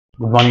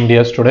Good morning,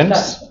 dear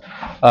students.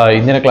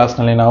 ಇಂದಿನ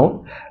ಕ್ಲಾಸ್ನಲ್ಲಿ ನಾವು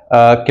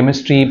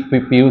chemistry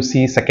PUC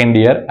second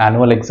year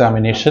annual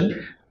examination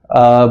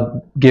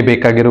ಗೆ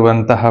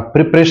ಬೇಕಾಗಿರುವಂತಹ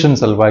ಪ್ರಿಪರೇಷನ್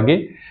ಸಲುವಾಗಿ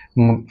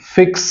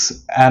ಫಿಕ್ಸ್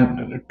ಅಂಡ್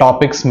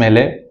ಟಾಪಿಕ್ಸ್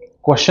ಮೇಲೆ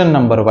question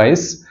number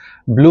wise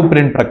blue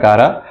print ಪ್ರಕಾರ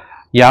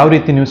ಯಾವ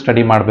ರೀತಿ ನೀವು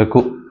ಸ್ಟಡಿ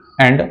ಮಾಡಬೇಕು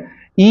ಅಂಡ್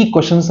ಈ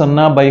ಕ್ವಶನ್ಸ್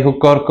ಅನ್ನ ಬೈ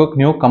ಹುಕ್ ಆರ್ ಕ್ರೂಕ್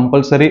ನೀವು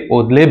ಕಂಪಲ್ಸರಿ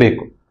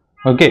ಓದಲೇಬೇಕು.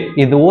 ಓಕೆ,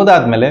 ಇದು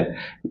ಓದಾದ್ಮೇಲೆ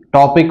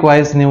ಟಾಪಿಕ್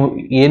ವೈಸ್ ನೀವು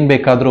ಏನ್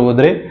ಬೇಕಾದ್ರೂ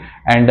ಓದ್ರಿ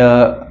ಅಂಡ್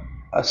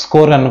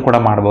ಸ್ಕೋರ್ ಅನ್ನು ಕೂಡ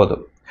ಮಾಡಬಹುದು.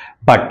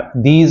 But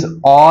these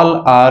all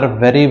are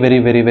very very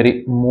very very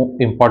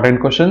important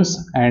questions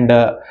and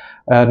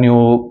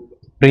ನೀವು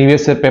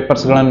ಪ್ರೀವಿಯಸ್ ಇಯರ್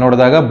ಪೇಪರ್ಸ್ ಗಳನ್ನು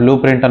ನೋಡಿದಾಗ ಬ್ಲೂ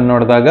ಪ್ರಿಂಟ್ ಅನ್ನು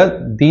ನೋಡಿದಾಗ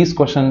these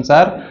questions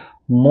are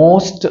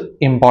most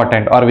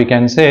important R we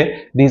can say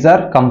these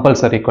are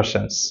compulsory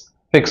questions,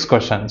 fix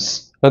questions.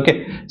 Okay,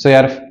 so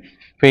ಯಾರು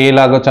fail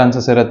ಆಗೋ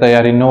chances ಇರುತ್ತೆ,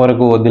 ಯಾರು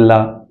ಇನ್ನೂವರೆಗೂ ಓದಿಲ್ಲ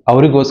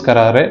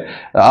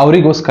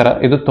ಅವರಿಗೋಸ್ಕರ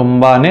ಇದು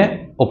ತುಂಬಾನೇ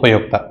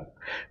ಉಪಯುಕ್ತ.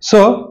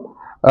 So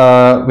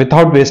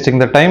without wasting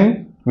the time,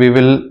 we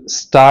will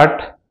start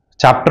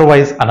chapter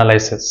wise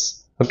analysis.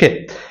 Okay,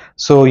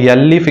 so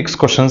ಎಲ್ಲಿ ಫಿಕ್ಸ್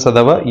ಕ್ವಶನ್ಸ್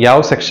ಅದಾವ, ಯಾವ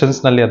ಸೆಕ್ಷನ್ಸ್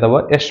ನಲ್ಲಿ ಅದಾವ,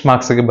 ಎಷ್ಟು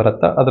ಮಾರ್ಕ್ಸ್ ಗೆ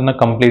ಬರುತ್ತಾ ಅದನ್ನ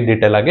ಕಂಪ್ಲೀಟ್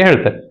ಡೀಟೇಲ್ ಆಗಿ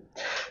ಹೇಳ್ತೇನೆ.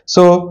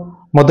 ಸೊ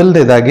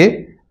ಮೊದಲನೇದಾಗಿ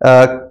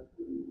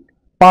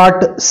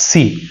part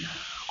C,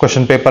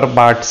 question paper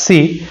part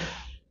C,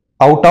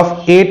 out of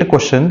 8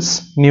 questions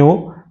ನೀವು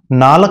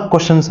 4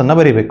 ಕ್ವಶನ್ಸ್ ಅನ್ನ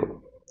ಬರೀಬೇಕು.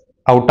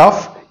 Out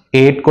of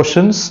 8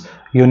 questions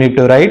you need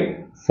to right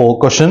 4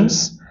 questions.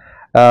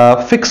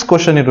 Fix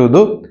question ಇರುವುದು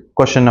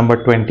question number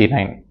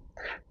 29,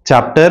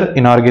 chapter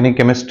inorganic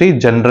chemistry,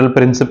 general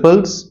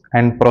principles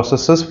and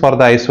processes for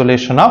the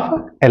isolation of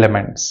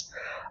elements.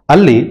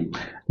 ಅಲ್ಲಿ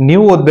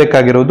ನೀವು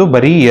ಓದಬೇಕಾಗಿರೋದು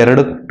ಬರೀ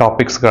 2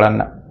 topics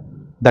ಗಳನ್ನ,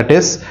 that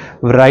is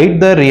right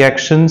the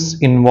reactions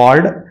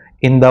involved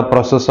in the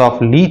process of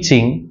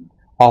leaching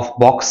of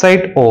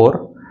bauxite or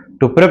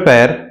to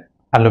prepare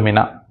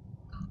alumina,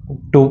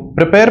 to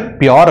prepare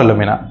pure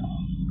alumina.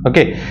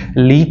 Okay,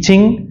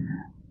 leaching,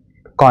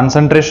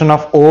 concentration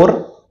of or,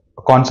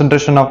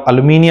 concentration of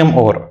aluminium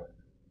or.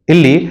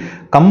 ಇಲ್ಲಿ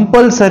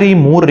compulsory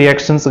 3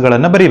 reactions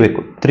ಗಳನ್ನ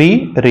ಬರೀಬೇಕು. 3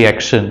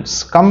 reactions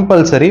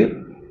compulsory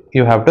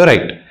you have to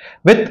right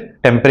with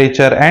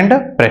temperature and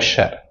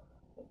pressure,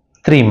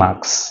 3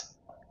 marks.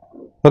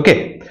 Okay,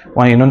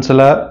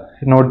 ಇನ್ನೊಂದ್ಸಲ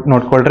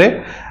ನೋಡ್ಕೊಳ್ರಿ.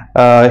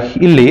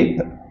 ಇಲ್ಲಿ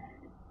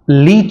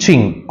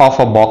leaching of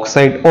a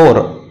bauxite or,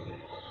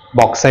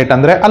 bauxite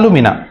ಅಂದ್ರೆ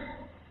alumina,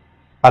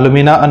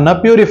 alumina ಅನ್ನ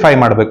purify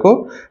ಮಾಡಬೇಕು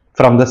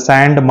from the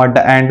sand, mud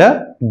and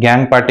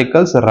gang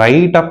particles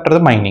right after the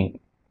mining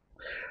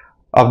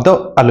of the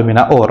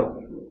alumina ore.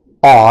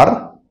 Or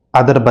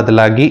ಅದರ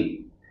ಬದಲಾಗಿ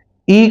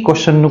ಈ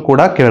question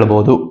ಕೂಡ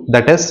ಕೇಳಬಹುದು,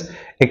 that is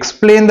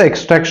explain the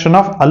extraction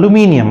of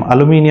aluminium,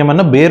 aluminium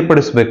ಅನ್ನು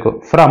ಬೇರ್ಪಡಿಸಬೇಕು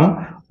from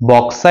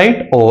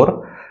bauxite or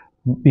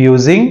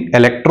using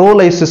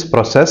electrolysis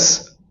process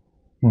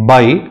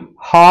by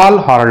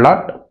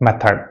ಹಾಲ್-ಹೆರಾಲ್ಟ್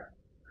method.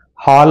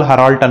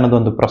 ಹಾಲ್-ಹೆರಾಲ್ಟ್ ಅನ್ನೋದು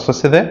ಒಂದು process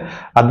ಇದೆ,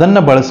 ಅದನ್ನ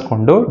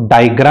ಬಳಸಿಕೊಂಡು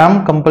ಡೈಗ್ರಾಮ್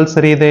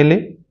ಕಂಪಲ್ಸರಿ ಇದೆ ಇಲ್ಲಿ.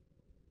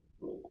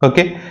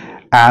 Okay,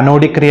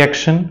 ಆನೋಡಿಕ್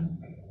reaction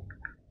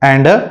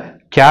and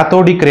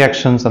cathodic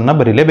reactions ಅನ್ನ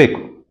ಬರೀಲೇಬೇಕು.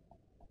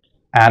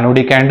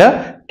 ಆನೋಡಿಕ್ and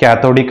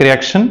cathodic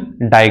reaction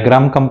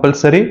diagram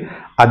compulsory.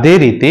 ಅದೇ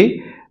ರೀತಿ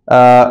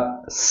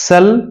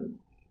ಸೆಲ್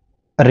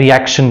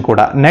ರಿಯಾಕ್ಷನ್ ಕೂಡ,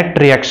 ನೆಟ್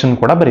ರಿಯಾಕ್ಷನ್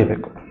ಕೂಡ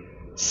ಬರೀಬೇಕು.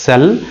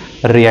 Cell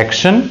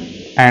reaction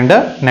and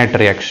net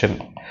reaction.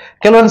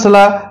 ಕೆಲವೊಂದ್ಸಲ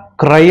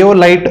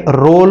ಕ್ರಯೋಲೈಟ್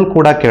ರೋಲ್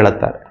ಕೂಡ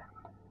ಕೇಳುತ್ತಾರೆ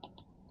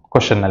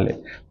ಕ್ವಶನ್ ಅಲ್ಲಿ.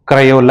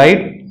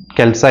 ಕ್ರಯೋಲೈಟ್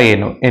ಕೆಲಸ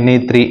ಏನು?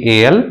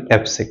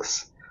 Ne3Al(F6).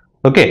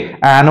 ಓಕೆ,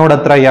 ಆನೋಡ್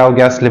ಹತ್ರ ಯಾವ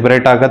ಗ್ಯಾಸ್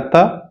ಲಿಬರೇಟ್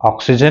ಆಗತ್ತಾ?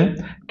 ಆಕ್ಸಿಜನ್.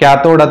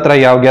 ಕ್ಯಾಥೋಡ್ ಹತ್ರ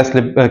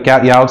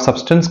ಯಾವ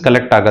ಸಬ್ಸ್ಟೆನ್ಸ್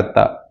ಕಲೆಕ್ಟ್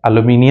ಆಗತ್ತಾ?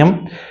 ಅಲ್ಯೂಮಿನಿಯಂ.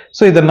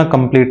 ಸೊ ಇದನ್ನ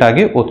ಕಂಪ್ಲೀಟ್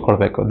ಆಗಿ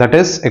ಓದ್ಕೊಳ್ಬೇಕು. That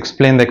is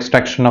explain the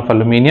extraction of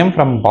aluminium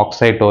from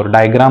bauxite or.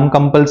 Diagram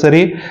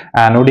compulsory.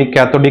 ಆನೋಡಿಕ್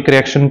cathodic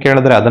reaction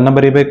ಕೇಳಿದ್ರೆ ಅದನ್ನ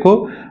ಬರೀಬೇಕು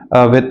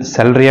ವಿತ್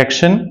ಸೆಲ್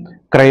ರಿಯಾಕ್ಷನ್.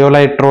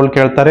 ಕ್ರಯೋಲೈಟ್ ರೋಲ್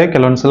ಕೇಳ್ತಾರೆ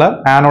ಕೆಲವೊಂದ್ಸಲ,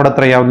 ಆನೋಡ್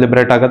ಹತ್ರ ಯಾವ್ದು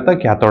ಲಿಬರೇಟ್ ಆಗತ್ತಾ,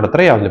 ಕ್ಯಾಥೋಡ್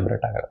ಹತ್ರ ಯಾವ್ದು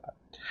ಲಿಬರೇಟ್ ಆಗತ್ತಾ.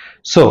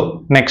 ಸೊ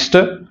ನೆಕ್ಸ್ಟ್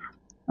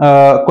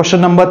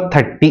ಕ್ವಶನ್ ನಂಬರ್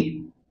 30,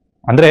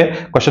 ಅಂದ್ರೆ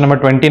ಕ್ವಶನ್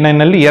ನಂಬರ್ 29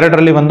 ನಲ್ಲಿ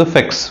 2ರಲ್ಲಿ ಒಂದು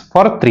ಫಿಕ್ಸ್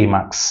ಫಾರ್ 3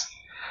 ಮಾರ್ಕ್ಸ್.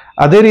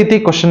 ಅದೇ ರೀತಿ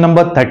question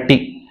number 30,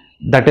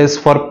 that is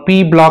for P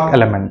block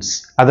elements.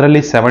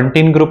 ಅದರಲ್ಲಿ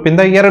 17 ಗ್ರೂಪ್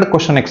ಇಂದ 2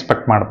 ಕ್ವಶನ್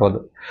ಎಕ್ಸ್ಪೆಕ್ಟ್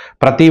ಮಾಡಬಹುದು.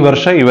 ಪ್ರತಿ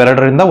ವರ್ಷ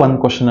ಇವೆರಡರಿಂದ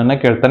 1 ಕ್ವಶನ್ ಅನ್ನ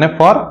ಕೇಳ್ತಾನೆ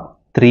ಫಾರ್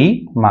 3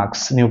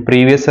 ಮಾರ್ಕ್ಸ್. ನೀವು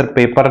ಪ್ರೀವಿಯಸ್ ಇಯರ್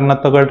ಪೇಪರ್ ಅನ್ನ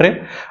ತಗೊಳ್ರಿ,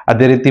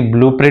 ಅದೇ ರೀತಿ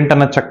ಬ್ಲೂ ಪ್ರಿಂಟ್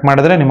ಅನ್ನ ಚೆಕ್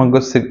ಮಾಡಿದ್ರೆ ನಿಮಗೂ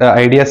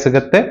ಐಡಿಯಾ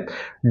ಸಿಗುತ್ತೆ.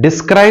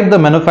 Describe the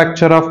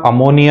manufacture of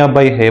ammonia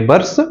by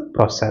Haber's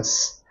process.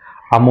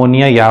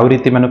 Ammonia ಯಾವ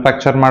ರೀತಿ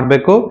ಮ್ಯಾನುಫ್ಯಾಕ್ಚರ್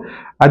ಮಾಡಬೇಕು,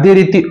 ಅದೇ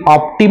ರೀತಿ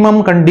ಆಪ್ಟಿಮಮ್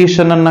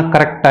ಕಂಡೀಷನ್ ಅನ್ನ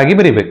ಕರೆಕ್ಟ್ ಆಗಿ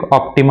ಬರೀಬೇಕು.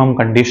 ಆಪ್ಟಿಮಮ್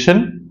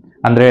ಕಂಡೀಷನ್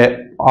ಅಂದ್ರೆ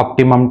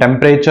ಆಪ್ಟಿಮಮ್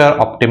ಟೆಂಪರೇಚರ್,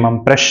 ಆಪ್ಟಿಮಮ್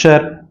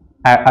ಪ್ರೆಷರ್,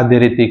 ಅದೇ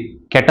ರೀತಿ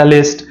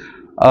ಕೆಟಲಿಸ್ಟ್,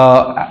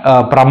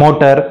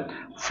 ಪ್ರಮೋಟರ್,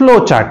 ಫ್ಲೋ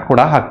ಚಾರ್ಟ್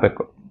ಕೂಡ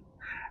ಹಾಕಬೇಕು.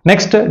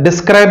 Next,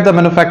 describe the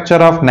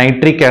manufacture of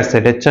nitric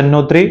acid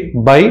HNO3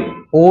 by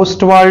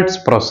ಓಸ್ಟ್ವಾಲ್ಡ್ಸ್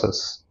process.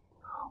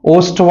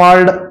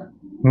 ಓಸ್ಟ್ವಾಲ್ಡ್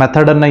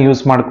method ಅನ್ನ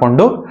ಯೂಸ್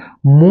ಮಾಡಿಕೊಂಡು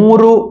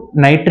 3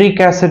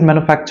 ನೈಟ್ರಿಕ್ ಆಸಿಡ್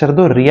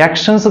ಮ್ಯಾನುಫ್ಯಾಕ್ಚರ್ದು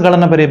ರಿಯಾಕ್ಷನ್ಸ್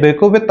ಗಳನ್ನ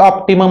ಬರೀಬೇಕು with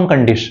optimum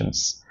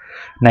conditions.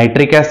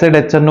 Nitric acid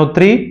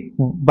HNO3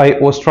 by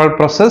Ostwald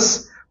process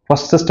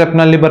first step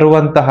ನಲ್ಲಿ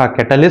ಬರುವಂತಹ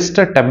ಕೆಟಲಿಸ್ಟ್,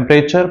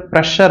 ಟೆಂಪರೇಚರ್,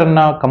 ಪ್ರೆಷರ್ ಅನ್ನ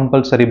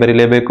compulsory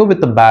ಬರೀಲೇಬೇಕು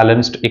with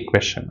balanced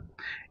equation.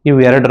 ಇವು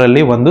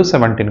ಎರಡರಲ್ಲಿ ಒಂದು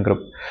 17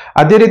 ಗ್ರೂಪ್.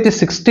 ಅದೇ ರೀತಿ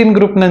 16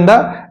 ಗ್ರೂಪ್ ನಿಂದ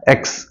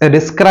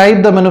describe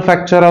the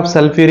manufacture of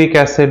sulphuric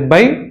acid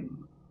by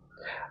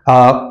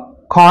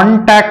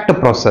contact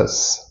process.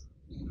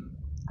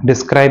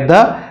 Describe the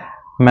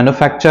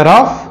manufacture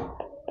of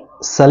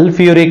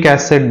sulphuric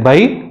acid by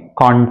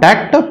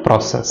contact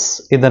process.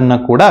 ಇದನ್ನ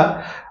ಕೂಡ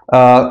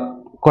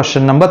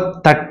ಕ್ವಶನ್ ನಂಬರ್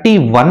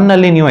 31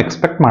 ನಲ್ಲಿ ನೀವು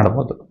ಎಕ್ಸ್ಪೆಕ್ಟ್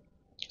ಮಾಡಬಹುದು.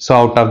 So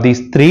out of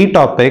these 3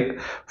 topic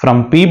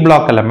from P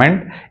block element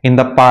in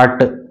the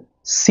part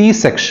C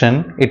section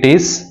it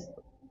is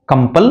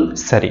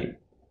compulsory.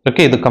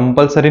 Okay, ಇದು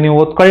compulsory, ನೀವು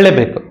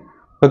ಓದ್ಕೊಳ್ಳೇಬೇಕು.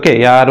 Okay,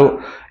 ಯಾರು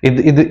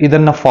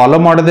ಇದನ್ನ follow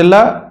ಮಾಡೋದಿಲ್ಲ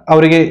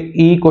ಅವರಿಗೆ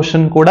ಈ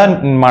ಕ್ವಶನ್ ಕೂಡ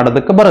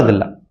ಮಾಡೋದಕ್ಕೆ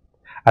ಬರೋದಿಲ್ಲ.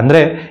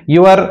 ಅಂದ್ರೆ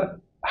you are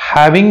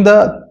having the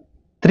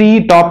 3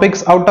 topics.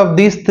 Out of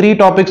these 3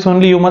 topics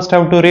only you must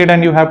have to read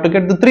and you have to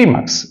get the 3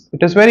 marks.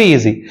 It is very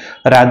easy.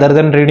 Rather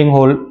than reading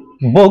whole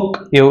book,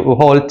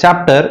 whole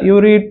chapter, you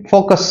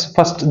focus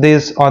first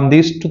on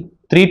these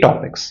 3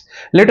 topics.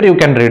 Later you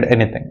can read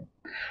anything.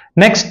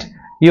 Next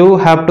you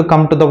have to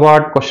come to the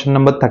question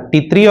number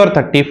 33 or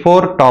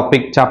 34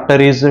 topic. Chapter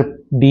is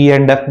D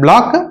and F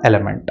block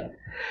element.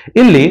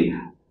 Illi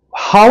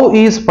how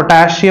is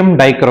potassium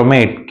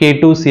dichromate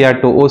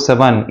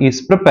K2Cr2O7 is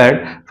prepared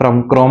from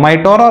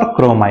chromite ore or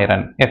chrome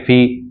iron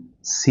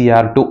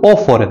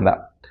FeCr2O4 in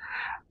that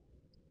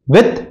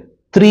with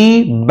 3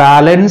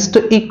 balanced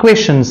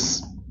equations.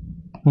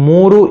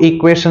 3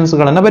 equations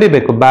ಗಳನ್ನ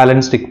ಬರಿಬೇಕು,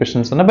 balanced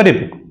equations ಅನ್ನು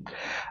ಬರಿಬೇಕು.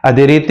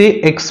 ಅದೇ ರೀತಿ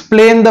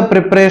explain the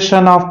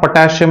preparation of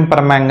potassium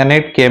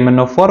permanganate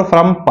KMnO4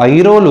 from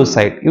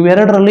pyrolusite.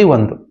 ಇವೆರಡರಲ್ಲಿ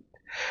ಒಂದು.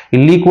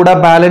 ಇಲ್ಲಿ ಕೂಡ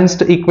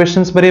balanced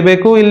equations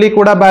ಬರೀಬೇಕು, ಇಲ್ಲಿ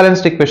ಕೂಡ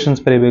ಬ್ಯಾಲೆನ್ಸ್ಡ್ ಈಕ್ವೇಶನ್ಸ್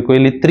ಬರೀಬೇಕು,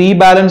 ಇಲ್ಲಿ 3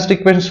 ಬ್ಯಾಲೆನ್ಸ್ಡ್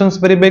ಈಕ್ವೇಶನ್ಸ್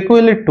ಬರೀಬೇಕು,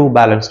 ಇಲ್ಲಿ 2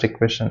 ಬ್ಯಾಲೆನ್ಸ್ಡ್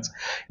ಈಕ್ವೇಶನ್ಸ್.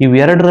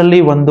 ಇವೆರಡರಲ್ಲಿ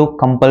ಒಂದು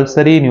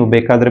ಕಂಪಲ್ಸರಿ. ನೀವು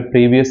ಬೇಕಾದ್ರೆ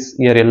ಪ್ರೀವಿಯಸ್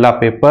ಇಯರ್ ಎಲ್ಲ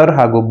ಪೇಪರ್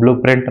ಹಾಗೂ ಬ್ಲೂ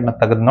ಪ್ರಿಂಟ್ ಅನ್ನ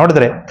ತೆಗೆದು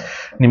ನೋಡಿದ್ರೆ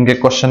ನಿಮ್ಗೆ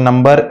ಕ್ವಶನ್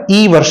ನಂಬರ್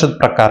ಈ ವರ್ಷದ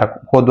ಪ್ರಕಾರ,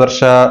 ಹೋದ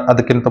ವರ್ಷ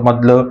ಅದಕ್ಕಿಂತ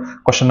ಮೊದಲು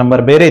ಕ್ವಶನ್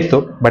ನಂಬರ್ ಬೇರೆ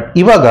ಇತ್ತು, ಬಟ್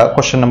ಇವಾಗ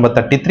ಕ್ವಶನ್ ನಂಬರ್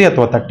 33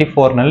 ಅಥವಾ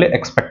 34 ನಲ್ಲಿ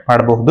ಎಕ್ಸ್ಪೆಕ್ಟ್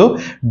ಮಾಡಬಹುದು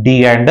D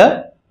and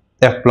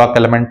F block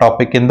element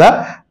topic ಇಂದ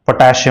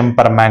potassium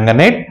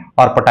permanganate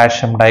or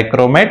potassium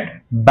dichromate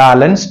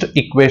balanced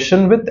equation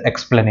with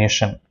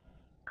explanation.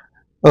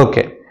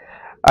 Okay,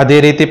 ಅದೇ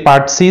ರೀತಿ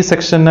ಪಾರ್ಟ್ ಸಿ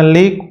ಸೆಕ್ಷನ್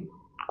ನಲ್ಲಿ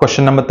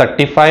ಕ್ವಶನ್ ನಂಬರ್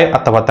 35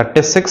 ಅಥವಾ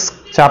 36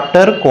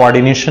 ಚಾಪ್ಟರ್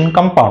ಕೋಆರ್ಡಿನೇಷನ್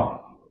ಕಂಪೌಂಡ್.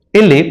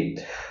 ಇಲ್ಲಿ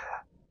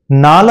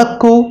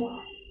 4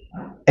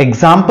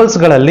 ಎಕ್ಸಾಂಪಲ್ಸ್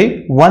ಗಳಲ್ಲಿ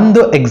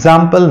ಒಂದು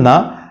ಎಕ್ಸಾಂಪಲ್ ನ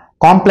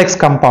ಕಾಂಪ್ಲೆಕ್ಸ್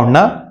ಕಾಂಪೌಂಡ್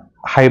ನ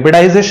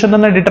ಹೈಬ್ರಿಡೈಸೇಷನ್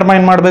ಅನ್ನ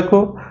ಡಿಟರ್ಮೈನ್ ಮಾಡಬೇಕು,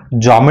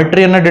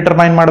 ಜಾಮೆಟ್ರಿಯನ್ನ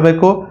ಡಿಟರ್ಮೈನ್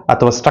ಮಾಡಬೇಕು,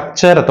 ಅಥವಾ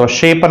ಸ್ಟ್ರಕ್ಚರ್ ಅಥವಾ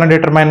ಶೇಪ್ ಅನ್ನ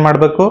ಡಿಟರ್ಮೈನ್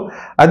ಮಾಡಬೇಕು,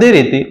 ಅದೇ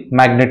ರೀತಿ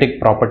ಮ್ಯಾಗ್ನೆಟಿಕ್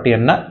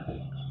ಪ್ರಾಪರ್ಟಿಯನ್ನ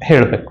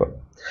ಹೇಳಬೇಕು.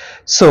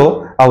 ಸೊ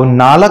ಅವು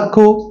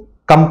 4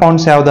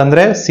 compounds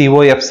ಯಾವ್ದಂದ್ರೆ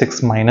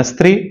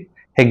COF6-3,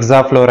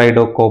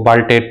 ಹೆಕ್ಸಾಫ್ಲೋರೈಡೋ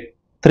ಕೋಬಾಲ್ಟೇಟ್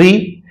 3,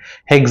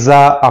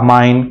 Hexa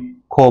amine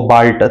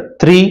cobalt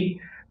 3,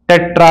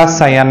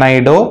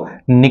 ಟೆಟ್ರಾಸಯನೈಡೋ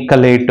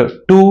ನಿಕಲೇಟ್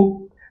 2,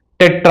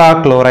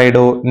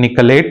 ಟೆಟ್ರಾಕ್ಲೋರೈಡೋ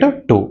ನಿಕಲೇಟ್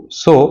 2.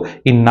 So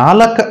ಈ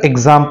 4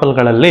 ಎಕ್ಸಾಂಪಲ್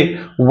ಗಳಲ್ಲಿ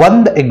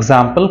ಒಂದು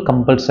ಎಕ್ಸಾಂಪಲ್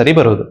ಕಂಪಲ್ಸರಿ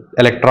ಬರೋದು.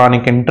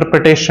 ಎಲೆಕ್ಟ್ರಾನಿಕ್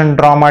ಇಂಟರ್ಪ್ರಿಟೇಷನ್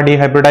ಡ್ರಾ ಮಾಡಿ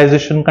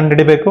ಹೈಬ್ರಿಡೈಸೇಷನ್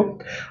ಕಂಡುಹಿಡಿಬೇಕು.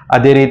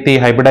 ಅದೇ ರೀತಿ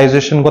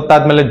ಹೈಬ್ರಿಡೈಸೇಷನ್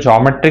ಗೊತ್ತಾದ್ಮೇಲೆ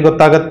ಜಾಮೆಟ್ರಿ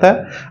ಗೊತ್ತಾಗುತ್ತೆ,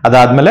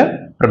 ಅದಾದ್ಮೇಲೆ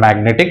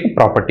ಮ್ಯಾಗ್ನೆಟಿಕ್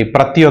ಪ್ರಾಪರ್ಟಿ.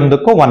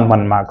 ಪ್ರತಿಯೊಂದಕ್ಕೂ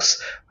 1 ಮಾರ್ಕ್ಸ್.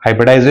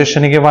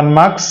 ಹೈಬ್ರಿಡೈಸೇಷನ್ಗೆ 1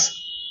 ಮಾರ್ಕ್ಸ್,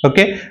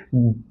 ಓಕೆ,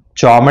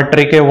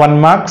 ಜಾಮೆಟ್ರಿಗೆ 1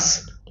 ಮಾರ್ಕ್ಸ್,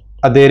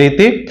 ಅದೇ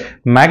ರೀತಿ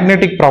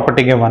ಮ್ಯಾಗ್ನೆಟಿಕ್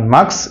ಪ್ರಾಪರ್ಟಿಗೆ 1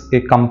 ಮಾರ್ಕ್ಸ್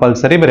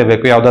ಕಂಪಲ್ಸರಿ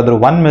ಬರೀಬೇಕು. ಯಾವ್ದಾದ್ರು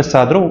 1 ಮಿಸ್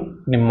ಆದ್ರೂ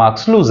ನಿಮ್ಮ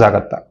ಮಾರ್ಕ್ಸ್ ಲೂಸ್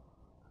ಆಗತ್ತ.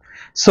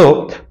 ಸೊ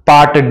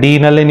ಪಾರ್ಟ್ ಡಿ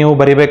ನಲ್ಲಿ ನೀವು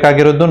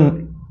ಬರಿಬೇಕಾಗಿರೋದು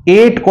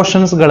 8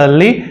 ಕ್ವಶನ್ಸ್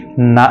ಗಳಲ್ಲಿ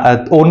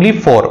ಓನ್ಲಿ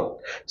 4.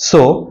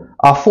 ಸೊ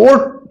ಆ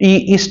 4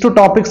 ಇಷ್ಟು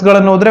ಟಾಪಿಕ್ಸ್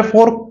ಗಳನ್ನು ಹೋದ್ರೆ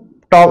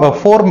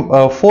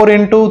 4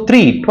 into 3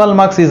 12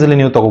 ಮಾರ್ಕ್ಸ್ ಈಸಿಲಿ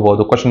ನೀವು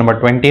ತಗೋಬಹುದು. Question number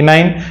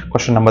 29,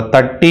 question number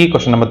 30,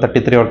 question number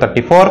 33 or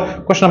 34,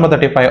 question number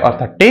 35 or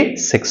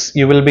 36.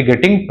 You will be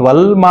getting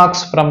 12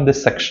 marks from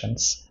these sections.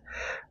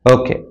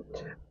 Okay.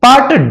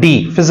 Part D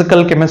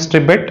physical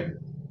chemistry ಬಿಟ್.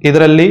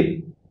 ಇದರಲ್ಲಿ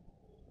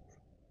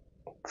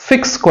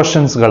ಫಿಕ್ಸ್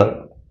ಕ್ವಶನ್ಸ್ ಗಳು.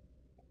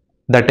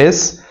 That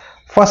is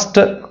first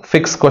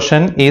fix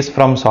question is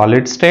from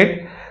solid state.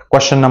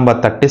 Question number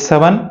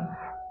 37.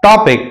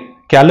 Topic: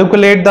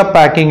 calculate the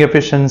packing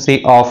efficiency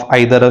of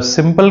either a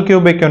simple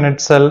cubic unit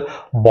cell,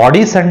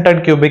 body centered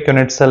cubic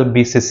unit cell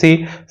BCC,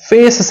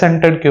 face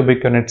centered cubic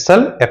unit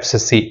cell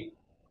FCC.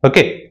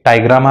 Okay,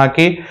 diagram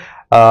haki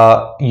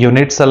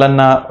unit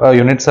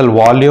cell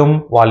volume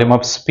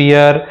of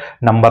sphere,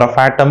 number of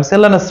atoms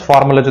ellana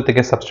formula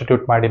jotege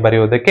substitute ಮಾಡಿ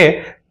ಬರೆಯೋದಕ್ಕೆ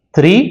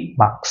 3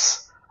 marks.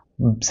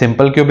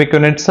 Simple cubic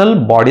unit cell,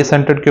 body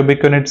centered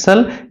cubic unit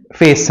cell,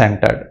 face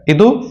centered.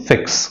 ಇದು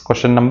fix.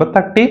 Question number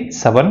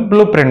 37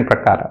 blueprint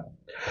ಪ್ರಕಾರ.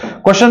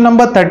 Question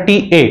number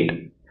 38.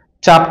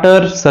 Chapter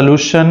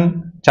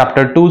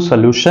 2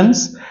 solutions.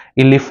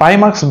 ಇಲ್ಲಿ 5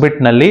 marks bit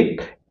ನಲ್ಲಿ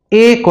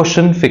A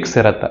question fix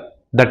ಇರುತ್ತೆ.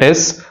 That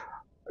is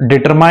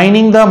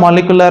determining the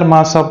molecular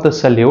mass of the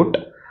solute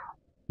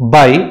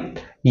by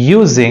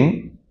using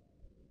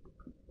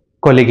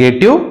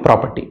colligative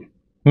property.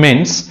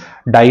 Means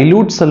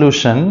dilute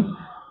solution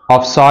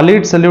of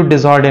solid solute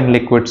dissolved in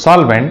liquid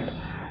solvent,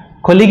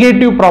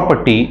 colligative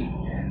property,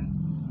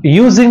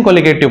 using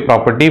colligative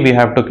property we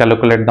have to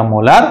calculate the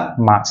molar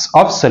mass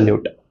of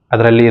solute.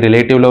 ಅದರಲ್ಲಿ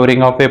relative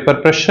lowering of vapor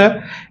pressure,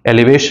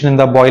 elevation in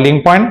the boiling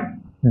point,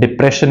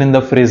 depression in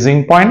the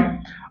freezing point,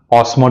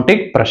 osmotic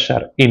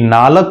pressure. ಈ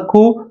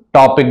 4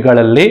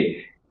 ಟಾಪಿಕ್ಗಳಲ್ಲಿ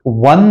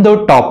ಒಂದು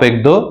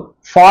ಟಾಪಿಕ್ದು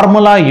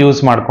formula use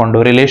ಮಾಡಿಕೊಂಡು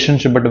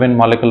relationship between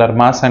molecular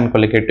mass and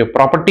colligative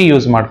property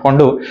use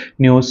ಮಾಡಿಕೊಂಡು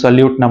ನೀವು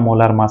solute ನ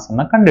molar mass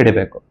ಅನ್ನು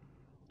ಕಂಡುಹಿಡಿಯಬೇಕು.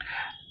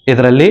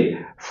 ಇದರಲ್ಲಿ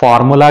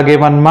ಫಾರ್ಮುಲಾಗೆ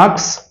 1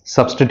 marks,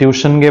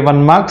 ಸಬ್ಸ್ಟಿಟ್ಯೂಷನ್ಗೆ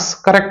 1 marks,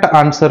 correct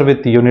answer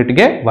with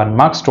ಯೂನಿಟ್ಗೆ 1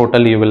 marks.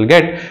 Total you will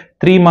get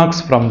 3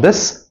 marks from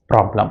this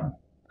problem.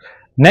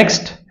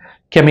 Next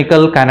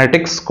chemical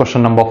kinetics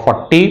question number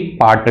 40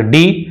 part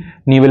D.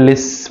 ನೀವಿಲ್ಲಿ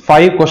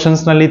 5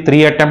 questions ನಲ್ಲಿ 3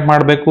 attempt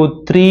ಮಾಡಬೇಕು.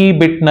 3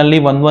 ಬಿಟ್ ನಲ್ಲಿ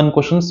 1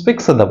 ಕ್ವಶನ್ಸ್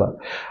ಫಿಕ್ಸ್ ಅದಾವ.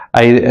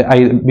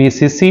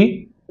 BCC,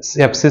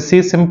 FCC,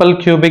 simple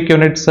cubic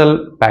unit cell,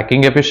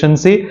 packing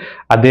efficiency.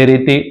 ಅದೇ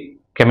ರೀತಿ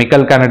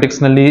chemical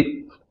kinetics ನಲ್ಲಿ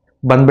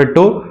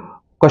ಬಂದ್ಬಿಟ್ಟು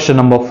question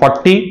number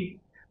 40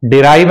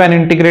 derive an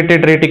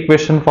integrated rate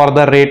equation for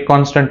the rate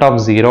constant of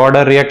zero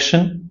order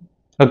reaction.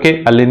 Okay,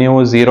 ಅಲ್ಲಿ ನೀವು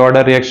zero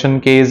order reaction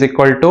K is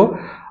equal to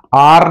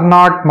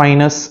R0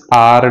 minus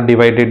R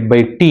divided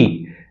by T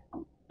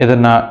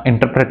ಇದನ್ನ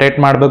ಇಂಟರ್ಪ್ರಿಟೇಟ್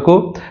ಮಾಡಬೇಕು.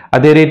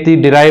 ಅದೇ ರೀತಿ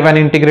derive an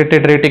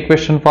integrated rate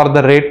equation for the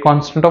rate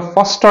constant of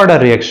first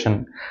order reaction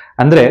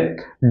ಅಂದ್ರೆ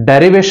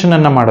derivation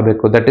ಅನ್ನ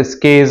ಮಾಡಬೇಕು. That is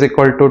K is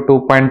equal to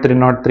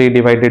 2.303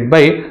 divided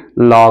by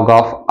log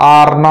of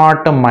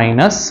R0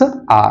 minus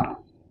R.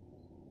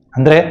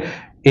 ಅಂದ್ರೆ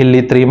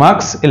ಇಲ್ಲಿ 3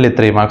 marks, ಇಲ್ಲಿ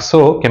 3 marks. So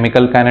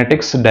chemical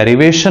kinetics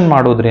derivation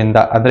ಮಾಡೋದ್ರಿಂದ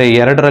ಅಂದ್ರೆ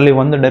 2ರಲ್ಲಿ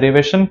 1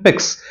 derivation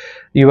fix,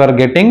 you are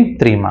getting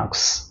 3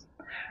 marks.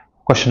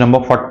 Question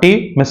number 40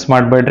 miss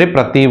ಮಾಡಬೇಡ್ರಿ.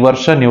 ಪ್ರತಿ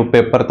ವರ್ಷ ನೀವು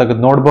ಪೇಪರ್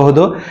ತೆಗೆದು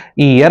ನೋಡಬಹುದು.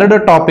 ಈ 2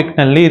 ಟಾಪಿಕ್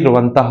ನಲ್ಲಿ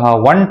ಇರುವಂತಹ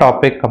 1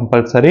 topic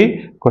compulsory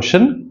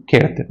question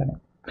ಕೇಳ್ತಿದ್ದಾನೆ.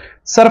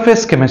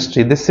 Surface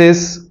chemistry, this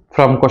is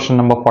from question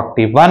number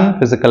 41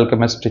 physical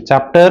chemistry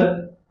chapter.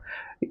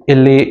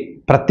 ಇಲ್ಲಿ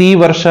ಪ್ರತಿ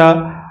ವರ್ಷ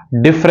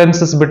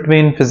differences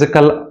between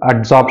physical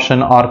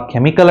absorption R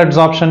chemical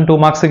absorption 2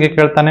 marks ಗೆ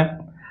ಕೇಳ್ತಾನೆ,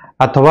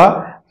 ಅಥವಾ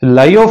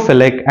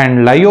ಲಯೋಫಿಲಿಕ್ ಅಂಡ್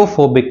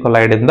ಲಯೋಫೋಬಿಕ್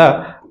ಕೊಲೈಡ್ ಇಂದ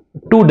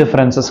 2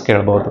 ಡಿಫರೆನ್ಸಸ್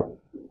ಕೇಳಬಹುದು.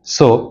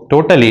 ಸೊ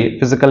ಟೋಟಲಿ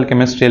ಫಿಸಿಕಲ್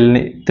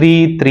ಕೆಮಿಸ್ಟ್ರಿಯಲ್ಲಿ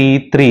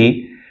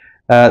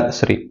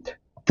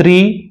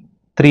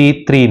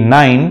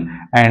 3339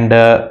 ಅಂಡ್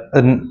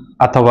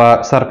ಅಥವಾ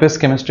ಸರ್ಫೇಸ್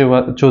ಕೆಮಿಸ್ಟ್ರಿ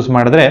ಚೂಸ್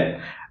ಮಾಡಿದ್ರೆ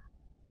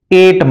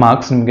 8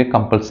 ಮಾರ್ಕ್ಸ್ ನಿಮಗೆ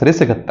ಕಂಪಲ್ಸರಿ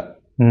ಸಿಗುತ್ತೆ.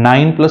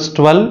 9 +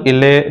 12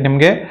 ಇಲ್ಲೇ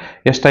ನಿಮಗೆ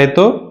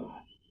ಎಷ್ಟಾಯ್ತು?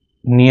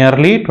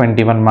 Nearly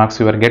 21 marks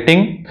you are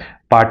getting.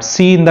 Part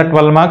C ಇಂದ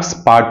 12 marks,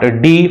 part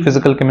D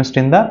physical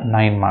chemistry ಇಂದ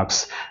 9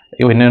 ಮಾರ್ಕ್ಸ್.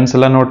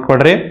 ಇನ್ನೊಂದ್ಸಲ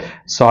ನೋಡ್ಕೊಡ್ರಿ.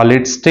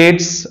 Solid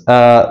States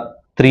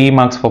 3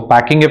 marks for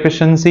packing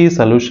efficiency,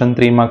 solution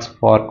 3 marks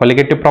for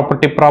colligative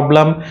property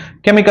problem,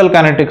 chemical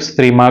kinetics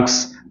 3 marks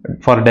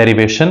for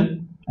derivation,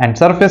 and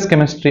surface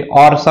chemistry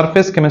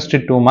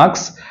 2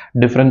 marks,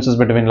 differences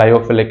between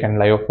lyophilic and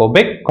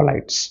lyophobic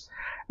colloids.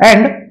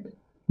 And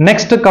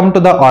next come to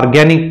the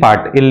organic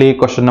part. Illi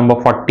question number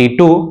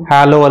 42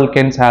 halo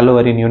alkanes halo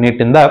arine unit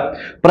ಇಂದ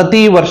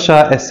ಪ್ರತಿ ವರ್ಷ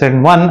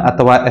SN1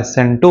 ಅಥವಾ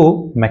SN2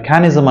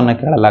 mechanism ಅನ್ನು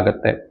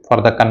ಕೇಳಲಾಗುತ್ತೆ for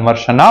the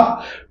conversion of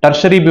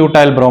tertiary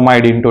butyl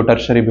bromide into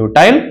tertiary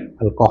butyl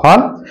alcohol.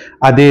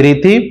 ಅದೇ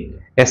ರೀತಿ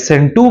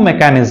SN2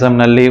 mechanism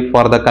ನಲ್ಲಿ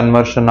for the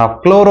conversion of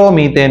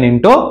chloromethane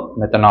into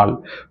methanol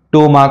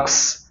 2 marks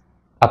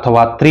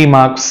ಅಥವಾ 3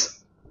 marks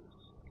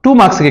 2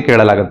 marks ಗೆ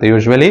ಕೇಳಲಾಗುತ್ತೆ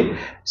ಯೂಶುವಲಿ.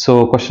 ಸೊ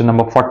ಕ್ವಶನ್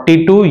ನಂಬರ್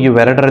 42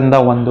 ಇವೆರಡರಿಂದ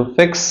ಒಂದು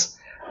ಫಿಕ್ಸ್.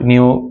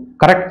 ನೀವು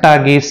correct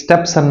ಆಗಿ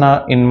steps ಅನ್ನ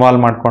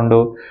ಇನ್ವಾಲ್ವ್ ಮಾಡಿಕೊಂಡು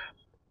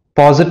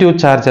ಪಾಸಿಟಿವ್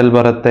ಚಾರ್ಜ್ ಎಲ್ಲಿ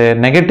ಬರುತ್ತೆ,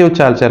 ನೆಗೆಟಿವ್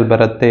ಚಾರ್ಜ್ ಎಲ್ಲಿ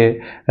ಬರುತ್ತೆ,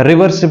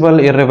 reversible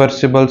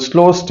irreversible,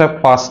 slow step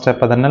fast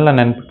step ಅದನ್ನೆಲ್ಲ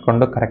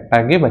ನೆನ್ಪಿಟ್ಕೊಂಡು ಕರೆಕ್ಟ್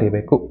ಆಗಿ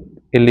ಬರೀಬೇಕು.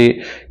 ಇಲ್ಲಿ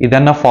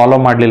ಇದನ್ನ ಫಾಲೋ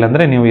ಮಾಡಲಿಲ್ಲ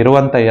ಅಂದ್ರೆ ನೀವು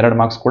ಇರುವಂತ 2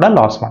 ಮಾರ್ಕ್ಸ್ ಕೂಡ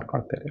loss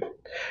ಮಾಡ್ಕೊಳ್ತೀರಿ.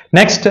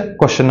 Next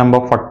question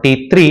number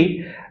 43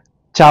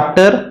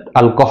 chapter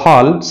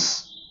alcohols,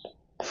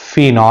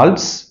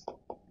 phenols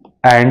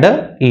and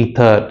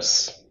ethers.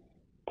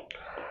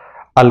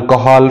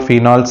 Alcohol,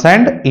 phenols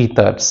and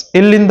ethers.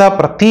 ಇಲ್ಲಿಂದ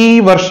ಪ್ರತಿ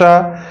ವರ್ಷ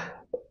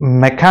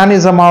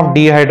mechanism of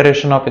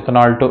dehydration of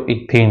ethanol to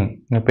ethane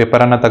ನೀವು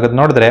ಪೇಪರ್ ಅನ್ನ ತೆಗೆದು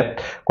ನೋಡಿದ್ರೆ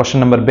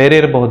ಕ್ವಶನ್ ನಂಬರ್ ಬೇರೆ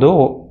ಇರಬಹುದು.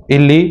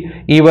 ಇಲ್ಲಿ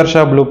ಈ ವರ್ಷ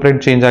blue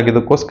print change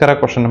ಆಗಿದ್ದಕ್ಕೋಸ್ಕರ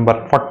question number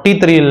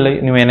 43 ಇಲ್ಲಿ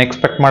ನೀವು ಏನು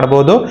ಎಕ್ಸ್ಪೆಕ್ಟ್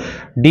ಮಾಡಬಹುದು?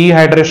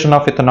 Dehydration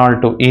of ethanol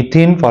to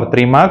ethane for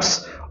 3 marks,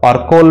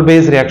 R ಕೋಲ್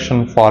base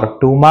reaction for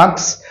 2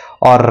 marks,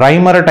 R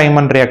ರೈಮರ್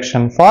Tiemann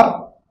reaction for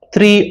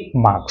 3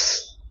 marks.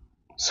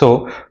 So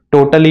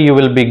totally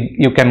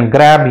you can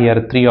grab here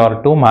 3 or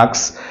 2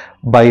 marks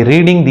by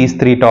reading these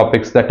 3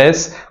 topics, that is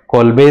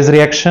Kolbe's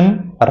reaction,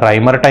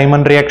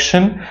 Reimer-Tiemann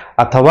reaction,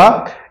 athava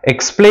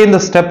explain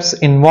the steps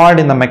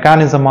involved in the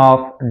mechanism of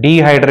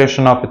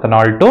dehydration of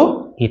ethanol to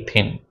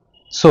ethane.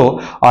 So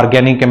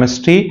organic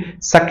chemistry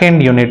second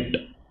unit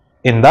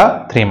in the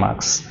 3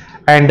 marks.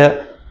 And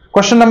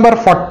question number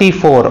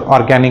 44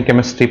 organic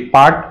chemistry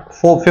part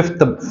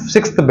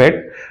 6th bit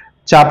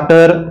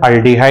chapter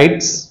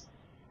aldehydes,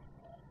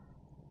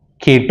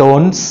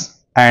 ketones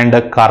and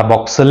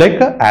carboxylic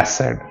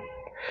acid.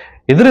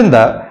 ಇದರಿಂದ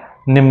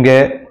ನಿಮಗೆ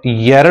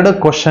 2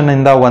 question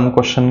ಇಂದ 1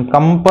 question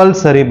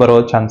compulsory ಬರೋ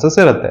chances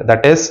ಇರುತ್ತೆ.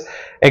 That is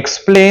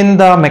explain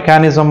the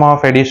mechanism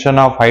of edition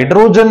of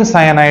hydrogen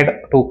cyanide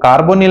to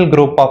ಕಾರ್ಬೊನಿಲ್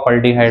group of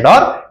aldehyde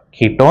or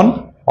ketone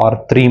or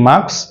 3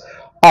 marks,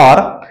 or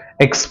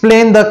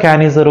explain the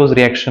Cannizzaro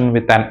reaction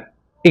with an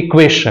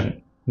equation,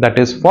 that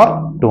is for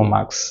 2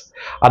 marks.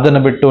 ಅದನ್ನ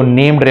ಬಿಟ್ಟು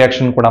named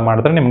reaction ಕೂಡ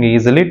ಮಾಡಿದ್ರೆ ನಿಮಗೆ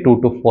easily 2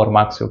 to 4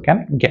 marks you can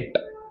get.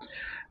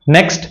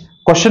 Next,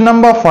 question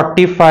number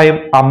 45,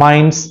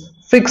 amines.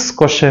 Fixed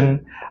question,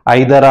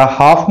 either a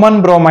Hoffman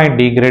bromide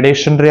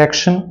degradation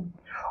reaction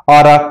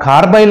or a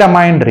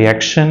carbylamine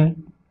reaction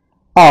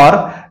or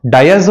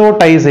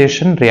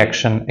diazotization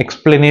reaction.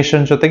 Explanation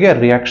ಜೊತೆಗೆ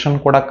reaction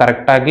ಕೂಡ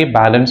correct ಆಗಿ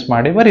balance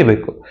ಮಾಡಿ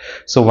ಬರೀಬೇಕು.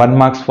 So 1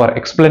 marks for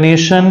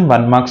explanation,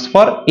 1 marks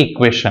for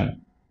equation.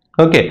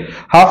 Okay,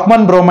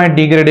 Hoffman bromide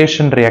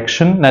degradation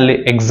reaction ನಲ್ಲಿ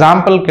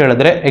example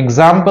ಕೇಳಿದ್ರೆ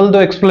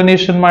ಎಕ್ಸಾಂಪಲ್ದು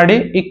explanation ಮಾಡಿ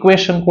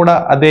equation ಕೂಡ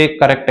ಅದೇ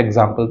ಕರೆಕ್ಟ್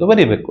ಎಕ್ಸಾಂಪಲ್ದು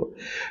ಬರೀಬೇಕು.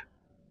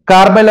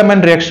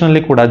 ಕಾರ್ಬೈಲಮೈನ್ ರಿಯಾಕ್ಷನ್ ಅಲ್ಲಿ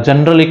ಕೂಡ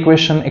ಜನರಲ್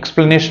ಇಕ್ವೇಶನ್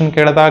ಎಕ್ಸ್ಪ್ಲನೇಷನ್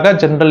ಕೇಳಿದಾಗ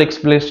ಜನರಲ್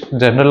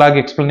ಆಗಿ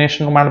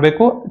ಎಕ್ಸ್ಪ್ಲನೇಷನ್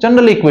ಮಾಡಬೇಕು,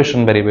 ಜನರಲ್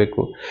ಇಕ್ವೇಶನ್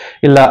ಬರೀಬೇಕು.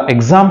 ಇಲ್ಲ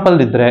ಎಕ್ಸಾಂಪಲ್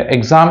ಇದ್ರೆ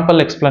ಎಕ್ಸಾಂಪಲ್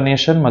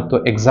ಎಕ್ಸ್ಪ್ಲನೇಷನ್ ಮತ್ತು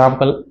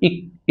ಎಕ್ಸಾಂಪಲ್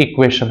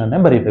ಇಕ್ವೇಶನ್ ಅನ್ನ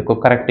ಬರೀಬೇಕು,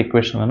 ಕರೆಕ್ಟ್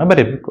ಇಕ್ವೇಶನ್ ಅನ್ನ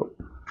ಬರೀಬೇಕು.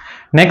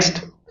 ನೆಕ್ಸ್ಟ್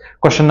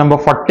ಕ್ವಶನ್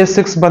ನಂಬರ್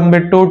 46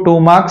 ಬಂದ್ಬಿಟ್ಟು 2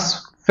 marks.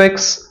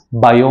 ಫಿಕ್ಸ್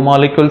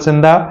ಬಯೋಮಾಲಿಕ್ಯೂಲ್ಸ್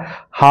ಇಂದ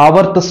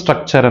ಹಾವರ್ತ್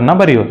ಸ್ಟ್ರಕ್ಚರ್ ಅನ್ನ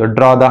ಬರೆಯೋದು.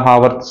 Draw the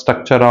Haworth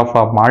structure of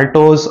a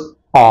maltose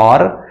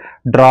R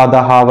draw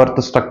the Haworth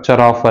structure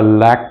of a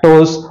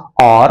lactose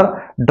or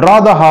draw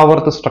the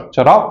Haworth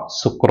structure of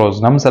sucrose.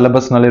 ನಮ್ಮ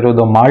syllabus ನಲ್ಲಿ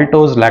ಇರೋದು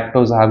maltose,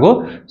 lactose ಹಾಗೂ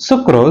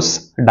sucrose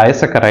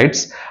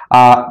ಡೈಸಕರೈಡ್ಸ್.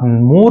 ಆ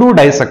 3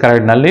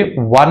 ಡೈಸಕರೈಡ್ ನಲ್ಲಿ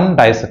 1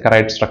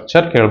 ಡೈಸಕರೈಡ್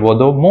structure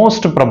ಕೇಳಬಹುದು.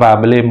 Most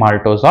ಪ್ರೊಬ್ಯಾಬಲಿ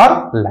maltose R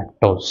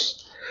lactose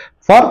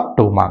for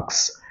 2 marks.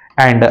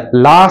 And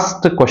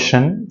last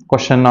question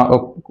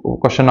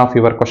of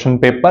your question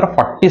paper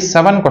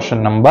 47 question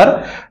number,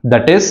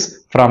 that is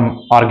from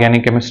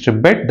organic chemistry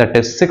bit, that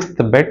is 6th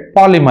bit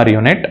polymer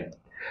unit.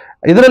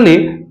 ಇದರಲ್ಲಿ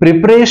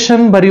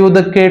preparation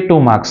ಬರೆಯುವುದಕ್ಕೆ 2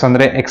 marks,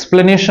 ಅಂದ್ರೆ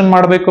explanation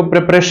ಮಾಡಬೇಕು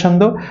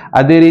ಪ್ರಿಪರೇಷನ್ದು,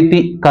 ಅದೇ ರೀತಿ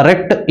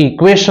correct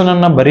equation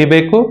ಅನ್ನ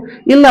ಬರೀಬೇಕು.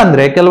 ಇಲ್ಲ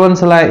ಅಂದ್ರೆ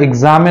ಕೆಲವೊಂದ್ಸಲ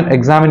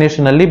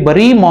ಎಕ್ಸಾಮಿನೇಷನ್ ಅಲ್ಲಿ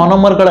ಬರೀ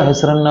ಮಾನೋಮರ್ಗಳ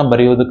ಹೆಸರನ್ನ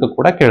ಬರೆಯೋದಕ್ಕೆ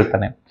ಕೂಡ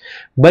ಕೇಳ್ತಾನೆ,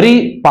 ಬರೀ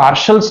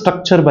ಪಾರ್ಷಲ್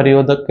ಸ್ಟ್ರಕ್ಚರ್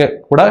ಬರೆಯೋದಕ್ಕೆ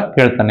ಕೂಡ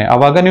ಕೇಳ್ತಾನೆ.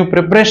 ಅವಾಗ ನೀವು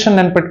ಪ್ರಿಪರೇಷನ್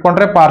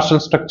ನೆನ್ಪಿಟ್ಕೊಂಡ್ರೆ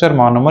ಪಾರ್ಷಲ್ ಸ್ಟ್ರಕ್ಚರ್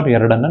ಮಾನೋಮರ್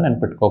ಎರಡನ್ನ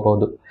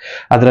ನೆನ್ಪಿಟ್ಕೋಬಹುದು.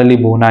 ಅದರಲ್ಲಿ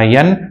ಬೋನಾ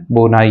N,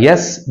 ಬೋನಾ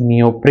S,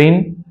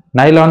 ನಿಯೋಪ್ರೀನ್,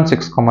 nylon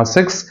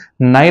 6,6,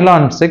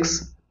 nylon 6,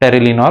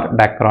 Terylene R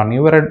ಡ್ಯಾಕ್ರಾನ್,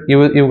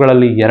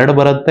 ಇವುಗಳಲ್ಲಿ 2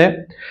 ಬರುತ್ತೆ.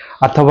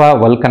 ಅಥವಾ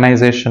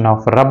ವಲ್ಕನೈಸೇಷನ್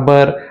ಆಫ್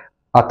ರಬ್ಬರ್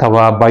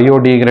ಅಥವಾ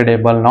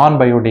biodegradable, non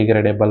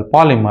biodegradable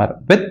polymer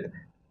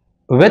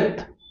with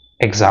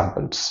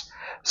examples.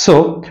 So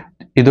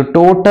ಇದು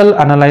ಟೋಟಲ್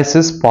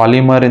ಅನಲೈಸಿಸ್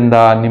ಪಾಲಿಮರ್ ಇಂದ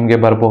ನಿಮಗೆ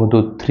ಬರಬಹುದು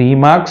 3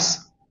 marks.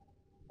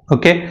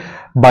 ಓಕೆ,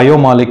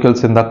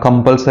 ಬಯೋಮಾಲಿಕ್ಯೂಲ್ಸ್ ಇಂದ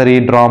ಕಂಪಲ್ಸರಿ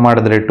ಡ್ರಾ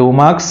ಮಾಡಿದ್ರೆ 2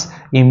 marks.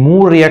 ಈ 3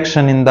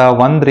 ರಿಯಾಕ್ಷನ್ ಇಂದ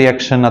 1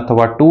 ರಿಯಾಕ್ಷನ್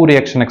ಅಥವಾ 2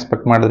 ರಿಯಾಕ್ಷನ್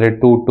ಎಕ್ಸ್ಪೆಕ್ಟ್ ಮಾಡಿದ್ರೆ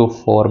 2 to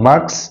 4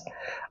 marks.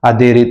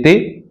 ಅದೇ ರೀತಿ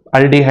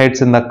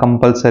ಅಲ್ಡಿಹೈಡ್ಸ್ ಇಂದ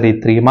ಕಂಪಲ್ಸರಿ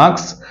 3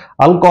 marks,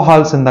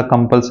 ಆಲ್ಕೋಹಾಲ್ಸ್ ಇಂದ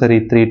compulsory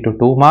 3 to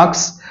 2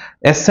 marks,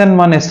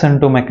 SN1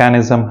 SN2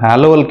 mechanism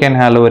hello alkane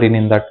ಹ್ಯಾಲೋರಿನ್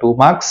ಇಂದ 2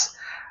 marks,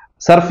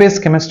 ಸರ್ಫೇಸ್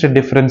ಕೆಮಿಸ್ಟ್ರಿ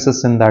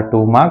ಡಿಫರೆನ್ಸಸ್ ಇಂದ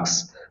 2 marks.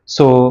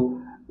 ಸೊ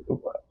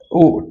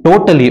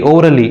ಟೋಟಲಿ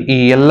ಓವರಲಿ ಈ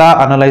ಎಲ್ಲಾ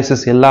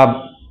ಅನಲೈಸಿಸ್ ಎಲ್ಲಾ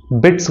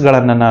ಬಿಟ್ಸ್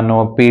ಗಳನ್ನ ನಾನು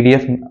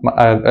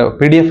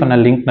PDF ಅನ್ನ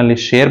ಲಿಂಕ್ ನಲ್ಲಿ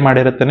ಶೇರ್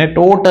ಮಾಡಿರುತ್ತೇನೆ.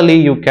 Totally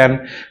you can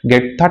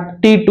get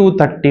 30 to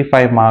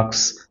 35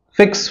 marks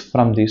fix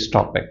from this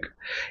topic.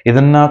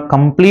 ಇದನ್ನ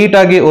ಕಂಪ್ಲೀಟ್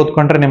ಆಗಿ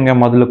ಓದ್ಕೊಂಡ್ರೆ ನಿಮ್ಗೆ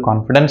ಮೊದಲು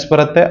ಕಾನ್ಫಿಡೆನ್ಸ್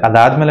ಬರುತ್ತೆ.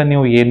 ಅದಾದ್ಮೇಲೆ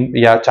ನೀವು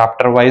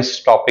chapter wise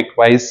topic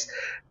wise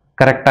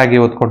correct ಆಗಿ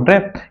ಓದ್ಕೊಂಡ್ರೆ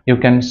you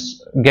can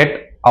get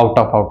out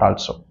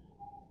also.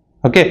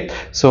 Okay,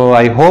 so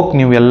I hope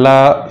ನೀವು ಎಲ್ಲ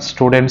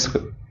ಸ್ಟೂಡೆಂಟ್ಸ್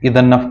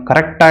ಇದನ್ನ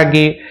ಕರೆಕ್ಟ್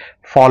ಆಗಿ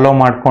ಫಾಲೋ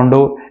ಮಾಡಿಕೊಂಡು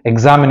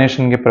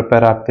ಎಕ್ಸಾಮಿನೇಷನ್ಗೆ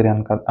ಪ್ರಿಪೇರ್ ಆಗ್ತೀರಿ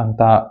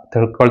ಅಂತ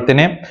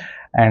ತಿಳ್ಕೊಳ್ತೀನಿ.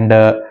 ಅಂಡ್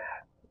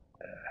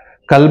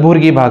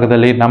ಕಲಬುರ್ಗಿ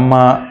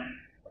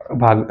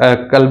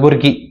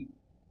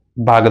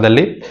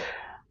ಭಾಗದಲ್ಲಿ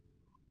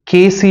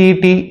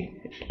KCET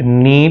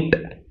ನೀಟ್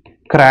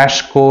ಕ್ರ್ಯಾಶ್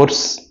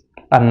ಕೋರ್ಸ್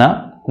ಅನ್ನ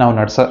ನಾವು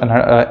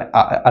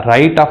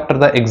ರೈಟ್ ಆಫ್ಟರ್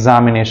ದ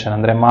ಎಕ್ಸಾಮಿನೇಷನ್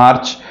ಅಂದ್ರೆ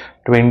March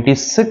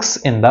 26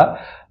 ಇಂದ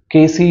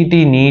KCET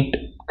ನೀಟ್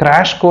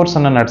ಕ್ರ್ಯಾಶ್ ಕೋರ್ಸ್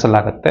ಅನ್ನು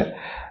ನಡೆಸಲಾಗುತ್ತೆ.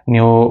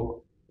 ನೀವು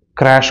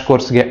ಕ್ರ್ಯಾಶ್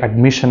ಕೋರ್ಸ್ಗೆ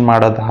ಅಡ್ಮಿಷನ್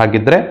ಮಾಡೋದು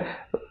ಹಾಗಿದ್ರೆ,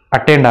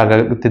 ಅಟೆಂಡ್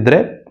ಆಗುತ್ತಿದ್ರೆ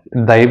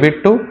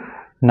ದಯವಿಟ್ಟು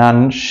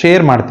ನಾನು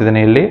ಶೇರ್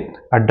ಮಾಡ್ತಿದ್ದೇನೆ ಇಲ್ಲಿ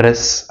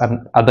ಅಡ್ರೆಸ್,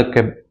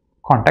 ಅದಕ್ಕೆ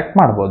ಕಾಂಟ್ಯಾಕ್ಟ್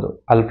ಮಾಡ್ಬೋದು.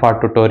 Alpha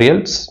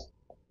tutorials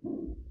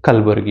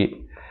Kalaburagi.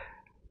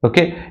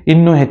 ಓಕೆ,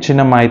 ಇನ್ನೂ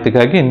ಹೆಚ್ಚಿನ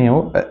ಮಾಹಿತಿಗಾಗಿ ನೀವು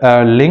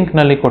ಲಿಂಕ್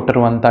ನಲ್ಲಿ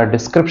ಕೊಟ್ಟಿರುವಂತಹ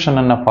ಡಿಸ್ಕ್ರಿಪ್ಷನ್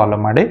ಅನ್ನ ಫಾಲೋ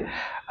ಮಾಡಿ,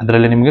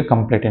 ಅದರಲ್ಲಿ ನಿಮಗೆ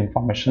ಕಂಪ್ಲೀಟ್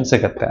ಇನ್ಫಾರ್ಮೇಶನ್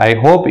ಸಿಗುತ್ತೆ. ಐ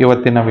ಹೋಪ್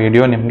ಇವತ್ತಿನ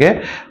ವಿಡಿಯೋ ನಿಮಗೆ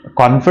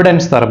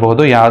ಕಾನ್ಫಿಡೆನ್ಸ್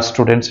ತರಬಹುದು. ಯಾವ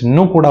ಸ್ಟೂಡೆಂಟ್ಸ್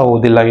ಇನ್ನೂ ಕೂಡ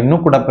ಓದಿಲ್ಲ, ಇನ್ನೂ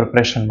ಕೂಡ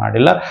ಪ್ರಿಪರೇಷನ್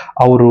ಮಾಡಿಲ್ಲ,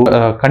 ಅವರು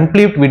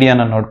ಕಂಪ್ಲೀಟ್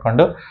ವಿಡಿಯೋನ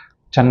ನೋಡ್ಕೊಂಡು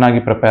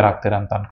ಚೆನ್ನಾಗಿ ಪ್ರಿಪೇರ್ ಆಗ್ತೀರಾ ಅಂತ